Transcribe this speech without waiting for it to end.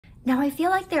Now, I feel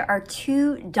like there are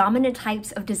two dominant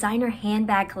types of designer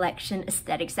handbag collection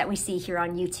aesthetics that we see here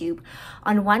on YouTube.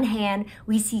 On one hand,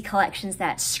 we see collections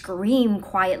that scream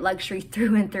quiet luxury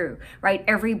through and through, right?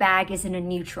 Every bag is in a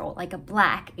neutral, like a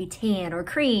black, a tan, or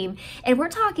cream. And we're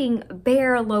talking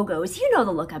bare logos. You know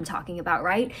the look I'm talking about,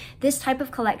 right? This type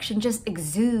of collection just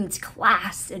exudes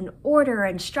class and order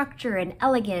and structure and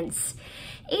elegance.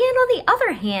 And on the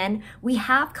other hand, we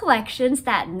have collections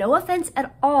that, no offense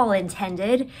at all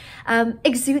intended,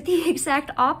 exude the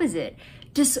exact opposite.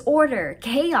 Disorder,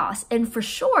 chaos, and for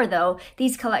sure though,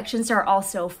 these collections are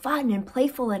also fun and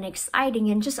playful and exciting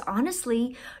and just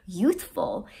honestly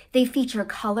youthful. They feature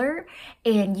color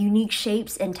and unique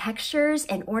shapes and textures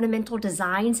and ornamental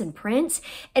designs and prints,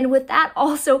 and with that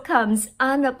also comes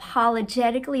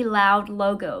unapologetically loud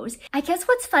logos. I guess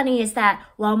what's funny is that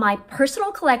while my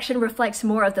personal collection reflects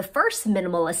more of the first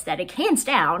minimal aesthetic, hands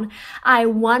down, I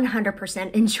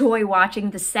 100% enjoy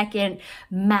watching the second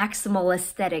maximal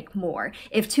aesthetic more.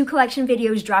 If two collection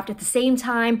videos dropped at the same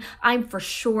time, I'm for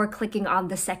sure clicking on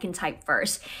the second type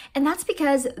first. And that's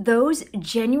because those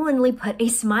genuinely put a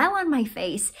smile on my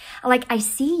face. Like, I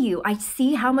see you, I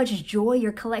see how much joy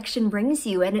your collection brings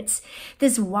you, and it's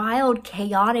this wild,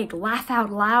 chaotic, laugh out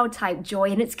loud type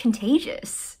joy, and it's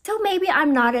contagious. So maybe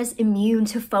I'm not as immune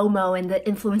to FOMO and the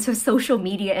influence of social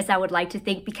media as I would like to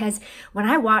think, because when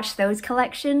I watch those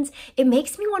collections, it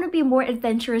makes me want to be more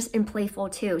adventurous and playful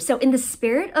too. So in the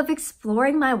spirit of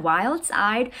exploring my wild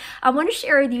side, I want to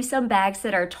share with you some bags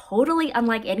that are totally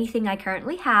unlike anything I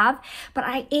currently have, but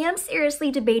I am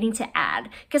seriously debating to add,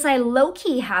 because I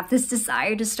low-key have this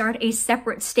desire to start a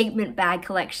separate statement bag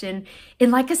collection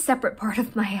in like a separate part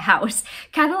of my house,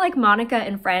 kind of like Monica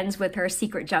and Friends with her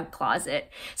secret junk closet.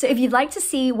 So if you'd like to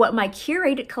see what my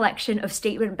curated collection of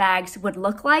statement bags would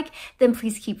look like, then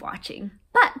please keep watching.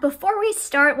 But before we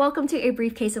start, welcome to A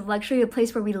Briefcase of Luxury, a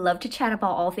place where we love to chat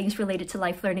about all things related to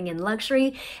life, learning, and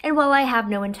luxury. And while I have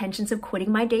no intentions of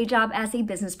quitting my day job as a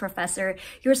business professor,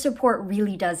 your support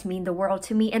really does mean the world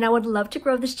to me, and I would love to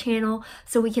grow this channel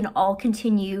so we can all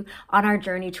continue on our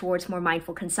journey towards more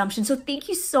mindful consumption. So thank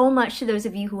you so much to those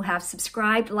of you who have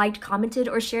subscribed, liked, commented,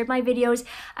 or shared my videos.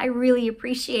 I really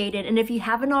appreciate it. And if you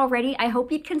haven't already, I hope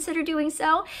you'd consider doing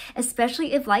so,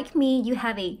 especially if, like me, you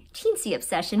have a teensy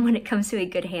obsession when it comes to a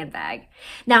good handbag.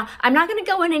 Now, I'm not going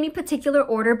to go in any particular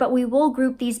order, but we will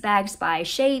group these bags by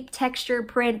shape, texture,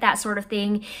 print, that sort of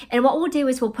thing. And what we'll do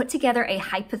is we'll put together a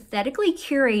hypothetically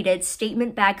curated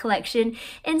statement bag collection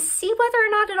and see whether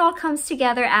or not it all comes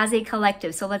together as a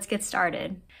collective. So let's get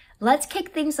started. Let's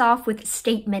kick things off with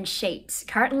statement shapes.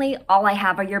 Currently, all I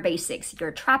have are your basics,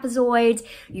 your trapezoids,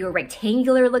 your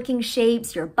rectangular looking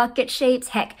shapes, your bucket shapes.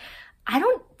 Heck, I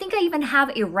don't think I even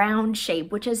have a round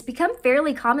shape, which has become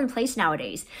fairly commonplace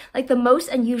nowadays. Like, the most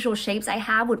unusual shapes I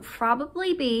have would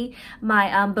probably be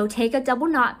my Bottega double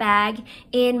knot bag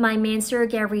and my Mansur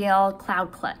Gabrielle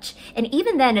cloud clutch. And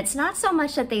even then, it's not so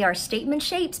much that they are statement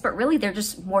shapes, but really they're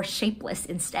just more shapeless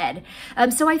instead.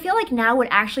 So I feel like now would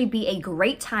actually be a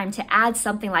great time to add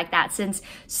something like that, since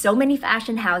so many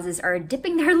fashion houses are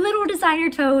dipping their little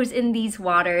designer toes in these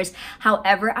waters.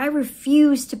 However, I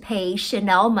refuse to pay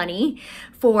Chanel money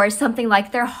for something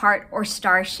like their heart or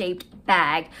star-shaped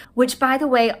bag, which, by the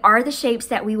way, are the shapes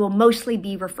that we will mostly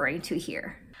be referring to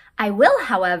here. I will,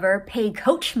 however, pay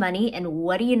Coach money, and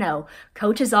what do you know?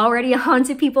 Coach is already on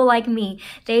to people like me.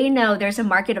 They know there's a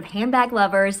market of handbag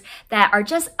lovers that are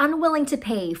just unwilling to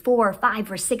pay $4,000, $5,000,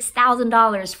 or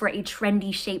 $6,000 for a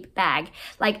trendy shaped bag.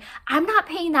 Like, I'm not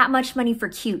paying that much money for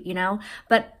cute, you know?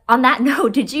 But on that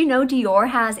note, did you know Dior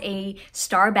has a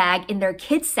star bag in their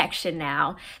kids section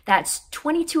now that's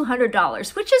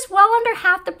 $2,200, which is well under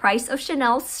half the price of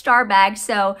Chanel's star bag,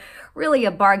 so really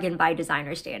a bargain by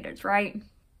designer standards, right?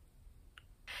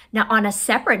 Now, on a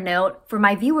separate note, for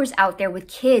my viewers out there with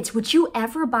kids, would you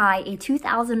ever buy a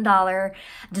 $2,000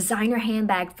 designer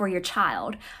handbag for your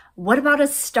child? What about a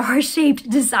star-shaped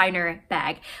designer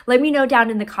bag? Let me know down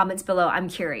in the comments below. I'm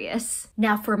curious.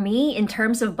 Now, for me, in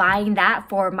terms of buying that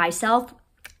for myself,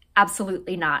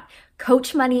 absolutely not.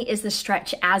 Coach money is the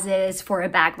stretch as is for a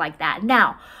bag like that.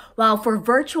 Now, while for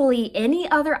virtually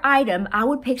any other item, I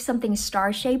would pick something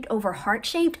star-shaped over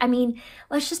heart-shaped. I mean,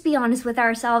 let's just be honest with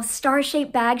ourselves.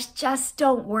 Star-shaped bags just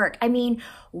don't work. I mean,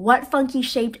 what funky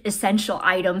shaped essential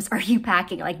items are you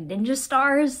packing? Like ninja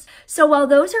stars? So while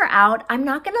those are out, I'm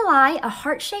not gonna lie, a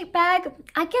heart-shaped bag,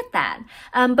 I get that.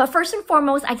 But first and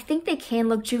foremost, I think they can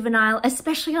look juvenile,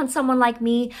 especially on someone like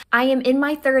me. I am in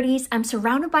my 30s, I'm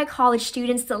surrounded by college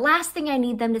students. The last thing I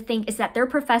need them to think is that their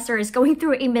professor is going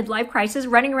through a midlife crisis,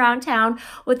 running around around town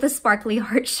with a sparkly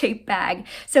heart-shaped bag.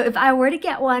 So if I were to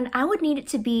get one, I would need it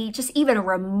to be just even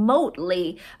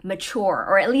remotely mature,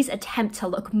 or at least attempt to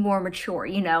look more mature,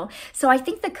 you know? So I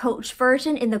think the Coach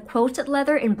version in the quilted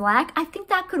leather in black, I think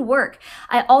that could work.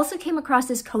 I also came across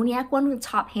this cognac one with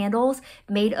top handles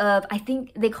made of, I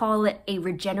think they call it a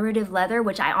regenerative leather,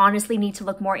 which I honestly need to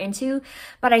look more into,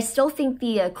 but I still think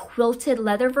the quilted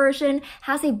leather version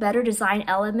has a better design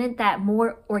element that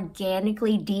more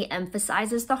organically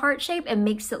de-emphasizes the heart shape and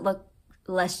makes it look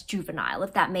less juvenile,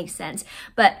 if that makes sense.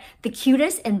 But the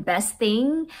cutest and best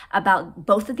thing about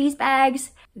both of these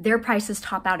bags, their prices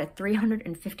top out at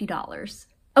 $350.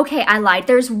 Okay, I lied.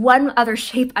 There's one other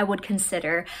shape I would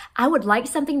consider. I would like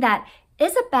something that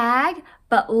is a bag,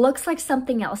 but looks like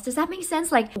something else. Does that make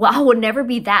sense? Like, well, I would never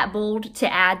be that bold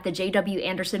to add the J.W.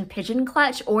 Anderson pigeon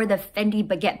clutch or the Fendi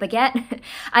baguette.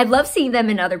 I love seeing them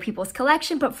in other people's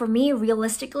collection, but for me,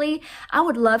 realistically, I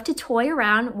would love to toy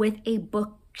around with a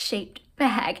book-shaped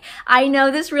bag. I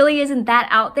know this really isn't that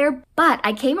out there, but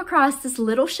I came across this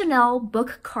little Chanel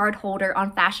book card holder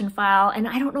on Fashionphile, and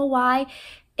I don't know why.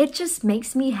 It just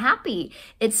makes me happy.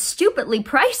 It's stupidly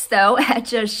priced though, at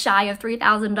just shy of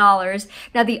 $3,000.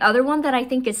 Now the other one that I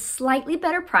think is slightly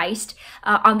better priced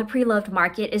on the pre-loved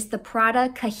market is the Prada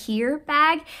Kahir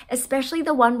bag, especially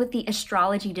the one with the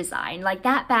astrology design. Like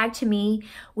that bag to me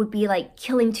would be like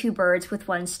killing two birds with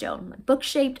one stone.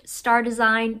 Book-shaped, star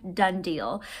design, done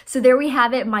deal. So there we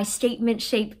have it, my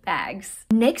statement-shaped bags.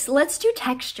 Next, let's do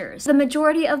textures. The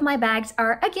majority of my bags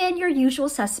are, again, your usual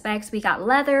suspects. We got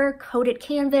leather, coated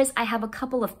canvas, I have a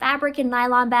couple of fabric and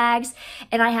nylon bags,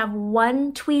 and I have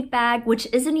one tweed bag, which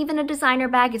isn't even a designer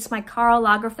bag. It's my Karl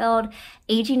Lagerfeld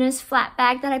Aginess flat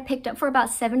bag that I picked up for about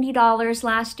 $70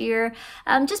 last year.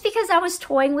 Just because I was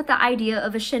toying with the idea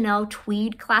of a Chanel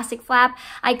tweed classic flap.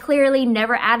 I clearly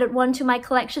never added one to my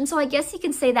collection, so I guess you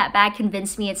can say that bag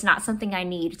convinced me it's not something I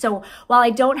need. So while I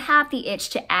don't have the itch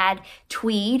to add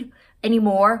tweed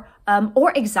anymore,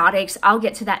 or exotics, I'll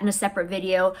get to that in a separate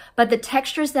video, but the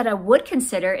textures that I would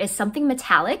consider is something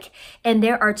metallic, and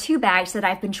there are two bags that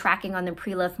I've been tracking on the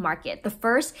pre-loved market. The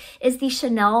first is the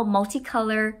Chanel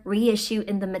multicolor reissue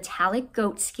in the metallic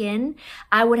goat skin.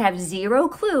 I would have zero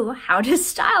clue how to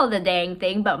style the dang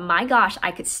thing, but my gosh,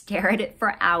 I could stare at it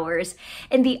for hours.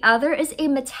 And the other is a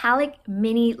metallic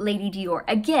mini Lady Dior.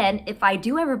 Again, if I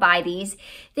do ever buy these,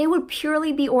 they would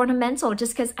purely be ornamental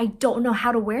just because I don't know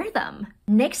how to wear them.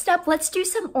 Next up, let's do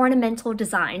some ornamental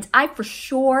designs. I for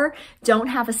sure don't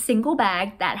have a single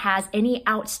bag that has any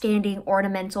outstanding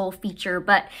ornamental feature,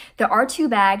 but there are two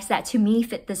bags that to me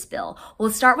fit this bill.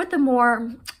 We'll start with the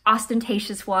more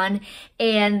ostentatious one,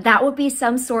 and that would be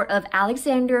some sort of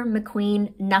Alexander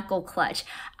McQueen knuckle clutch.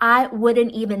 I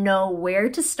wouldn't even know where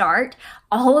to start.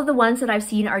 All of the ones that I've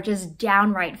seen are just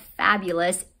downright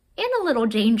fabulous and a little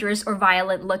dangerous or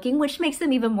violent looking, which makes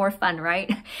them even more fun,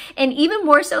 right? And even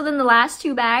more so than the last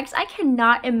two bags, I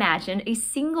cannot imagine a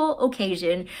single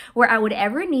occasion where I would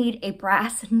ever need a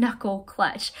brass knuckle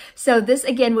clutch. So this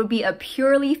again would be a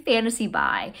purely fantasy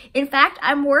buy. In fact,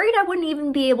 I'm worried I wouldn't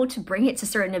even be able to bring it to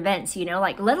certain events, you know,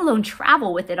 like let alone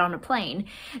travel with it on a plane.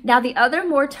 Now the other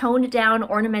more toned down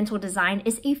ornamental design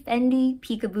is a Fendi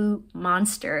Peekaboo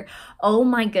Monster. Oh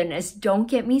my goodness, don't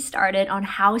get me started on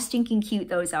how stinking cute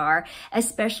those are.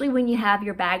 Especially when you have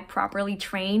your bag properly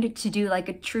trained to do like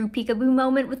a true peekaboo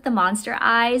moment with the monster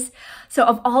eyes. So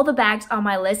of all the bags on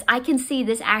my list, I can see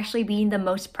this actually being the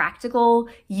most practical,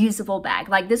 usable bag.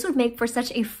 Like this would make for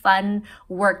such a fun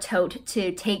work tote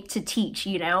to take to teach,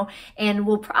 you know, and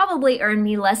will probably earn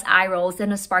me less eye rolls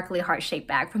than a sparkly heart-shaped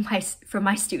bag from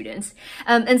my students.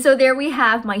 And so there we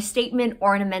have my statement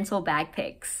ornamental bag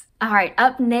picks. All right,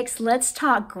 up next, let's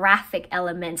talk graphic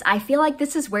elements. I feel like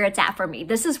this is where it's at for me.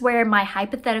 This is where my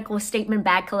hypothetical statement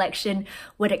bag collection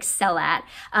would excel at.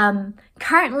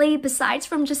 Currently, besides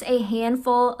from just a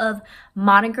handful of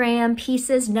monogram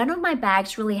pieces, none of my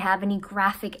bags really have any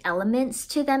graphic elements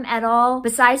to them at all.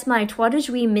 Besides my Toile de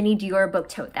Jouy Mini Dior book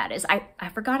tote, that is. I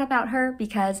forgot about her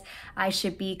because I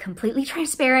should be completely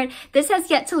transparent. This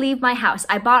has yet to leave my house.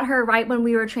 I bought her right when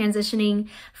we were transitioning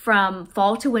from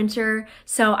fall to winter,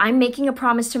 so I'm making a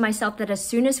promise to myself that as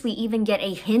soon as we even get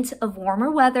a hint of warmer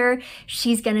weather,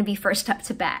 she's gonna be first up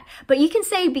to bat. But you can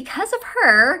say because of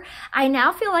her, I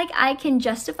now feel like I can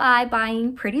justify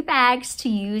buying pretty bags to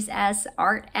use as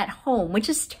art at home, which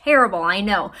is terrible, I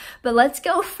know. But let's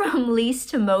go from least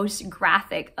to most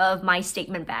graphic of my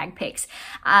statement bag picks.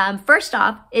 First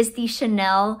off is the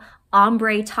Chanel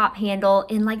ombre top handle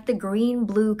in like the green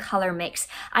blue color mix.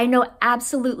 I know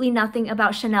absolutely nothing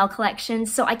about Chanel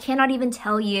collections, so I cannot even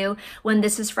tell you when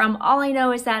this is from. All I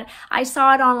know is that I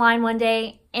saw it online one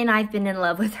day and I've been in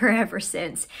love with her ever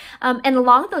since. And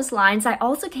along those lines, I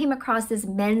also came across this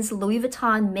men's Louis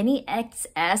Vuitton Mini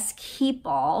XS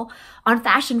Keepall on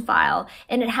Fashionphile,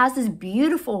 and it has this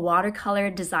beautiful watercolor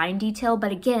design detail.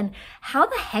 But again, how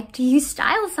the heck do you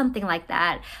style something like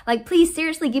that? Like, please,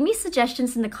 seriously, give me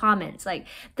suggestions in the comments. Like,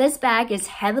 this bag is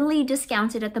heavily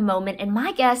discounted at the moment, and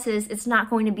my guess is it's not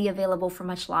going to be available for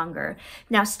much longer.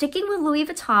 Now, sticking with Louis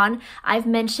Vuitton, I've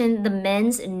mentioned the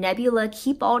men's Nebula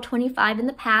Keepall 25 in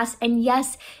the past, and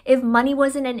yes, if money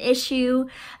wasn't an issue,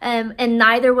 and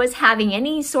neither was having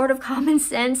any sort of common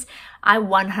sense, I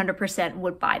 100%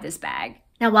 would buy this bag.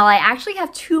 Now, while I actually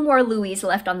have 2 more Louis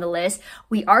left on the list,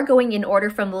 we are going in order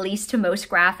from least to most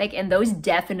graphic, and those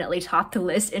definitely top the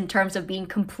list in terms of being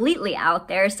completely out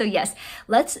there. So yes,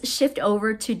 let's shift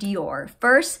over to Dior.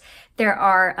 First, there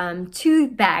are 2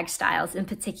 bag styles in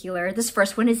particular. This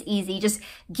first one is easy. Just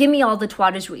give me all the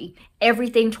Toit de Jouy.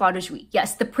 Everything Toit de Jouy.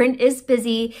 Yes, the print is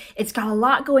busy. It's got a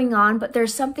lot going on, but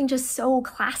there's something just so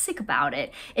classic about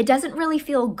it. It doesn't really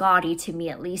feel gaudy to me,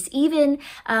 at least. Even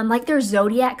like their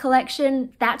Zodiac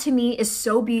collection, that to me is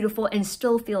so beautiful and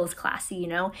still feels classy, you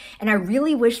know? And I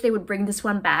really wish they would bring this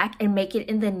one back and make it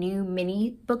in the new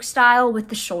mini book style with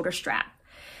the shoulder strap.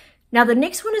 Now, the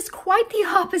next one is quite the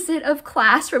opposite of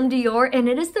class from Dior, and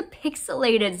it is the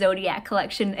pixelated Zodiac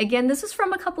collection. Again, this was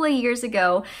from a couple of years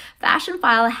ago.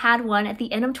 Fashionphile had one at the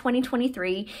end of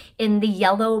 2023 in the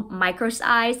yellow micro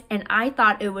size, and I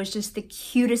thought it was just the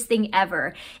cutest thing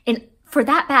ever. And for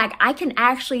that bag, I can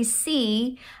actually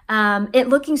see it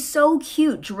looking so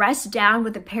cute, dressed down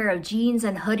with a pair of jeans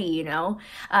and hoodie, you know?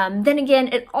 Then again,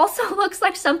 it also looks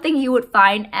like something you would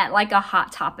find at like a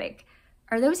Hot Topic.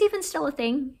 Are those even still a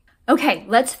thing? Okay,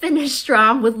 let's finish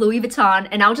strong with Louis Vuitton,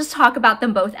 and I'll just talk about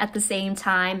them both at the same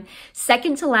time.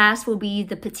 Second to last will be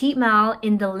the Petite Malle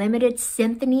in the limited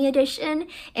Symphony edition.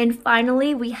 And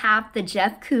finally, we have the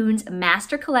Jeff Koons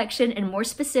Master Collection, and more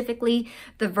specifically,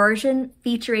 the version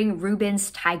featuring Rubens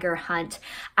Tiger Hunt.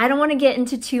 I don't want to get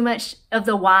into too much of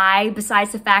the why,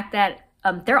 besides the fact that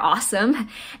they're awesome.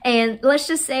 And let's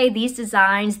just say these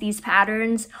designs, these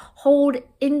patterns hold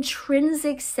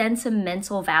intrinsic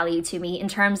sentimental value to me in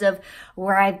terms of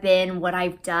where I've been, what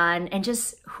I've done, and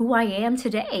just who I am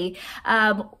today.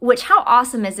 Which, how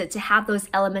awesome is it to have those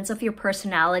elements of your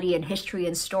personality and history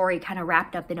and story kind of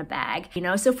wrapped up in a bag, you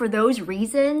know? So for those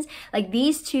reasons, like,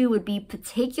 these 2 would be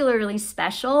particularly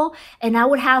special, and I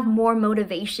would have more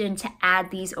motivation to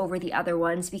add these over the other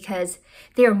ones because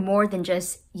they're more than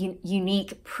just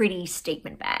unique, pretty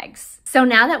statement bags. So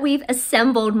now that we've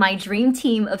assembled my dream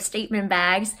team of statement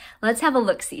bags, let's have a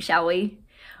look-see, shall we?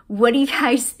 What do you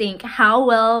guys think? How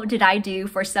well did I do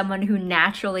for someone who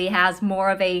naturally has more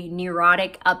of a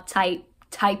neurotic, uptight,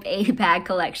 type A bag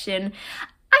collection?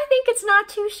 I think it's not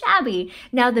too shabby.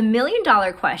 Now, the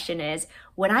million-dollar question is,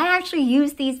 would I actually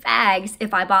use these bags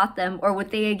if I bought them, or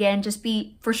would they again just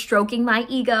be for stroking my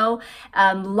ego,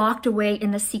 locked away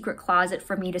in the secret closet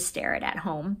for me to stare at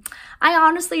home? I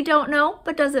honestly don't know,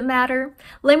 but doesn't matter.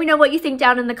 Let me know what you think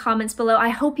down in the comments below. I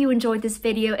hope you enjoyed this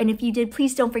video, and if you did,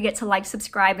 please don't forget to like,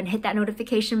 subscribe, and hit that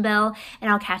notification bell, and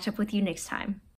I'll catch up with you next time.